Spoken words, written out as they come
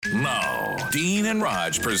Now, Dean and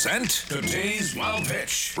Raj present today's Wild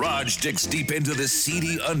Pitch. Raj digs deep into the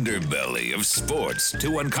seedy underbelly of sports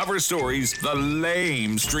to uncover stories the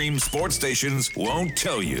lame stream sports stations won't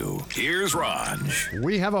tell you. Here's Raj.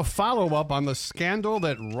 We have a follow-up on the scandal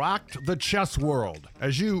that rocked the chess world.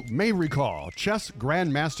 As you may recall, chess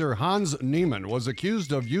grandmaster Hans Niemann was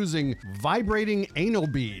accused of using vibrating anal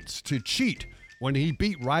beads to cheat when he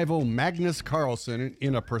beat rival Magnus Carlsen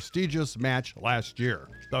in a prestigious match last year.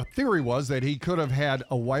 The theory was that he could have had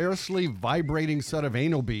a wirelessly vibrating set of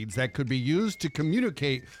anal beads that could be used to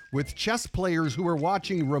communicate with chess players who were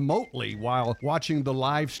watching remotely while watching the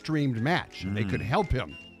live streamed match. They could help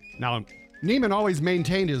him. Now, Niemann always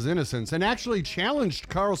maintained his innocence and actually challenged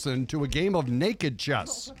Carlsen to a game of naked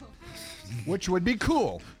chess, which would be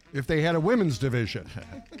cool if they had a women's division.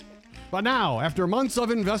 But now, after months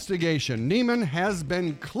of investigation, Niemann has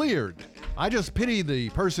been cleared. I just pity the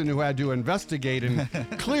person who had to investigate and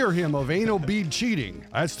clear him of anal bead cheating.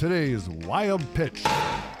 That's today's Wild Pitch.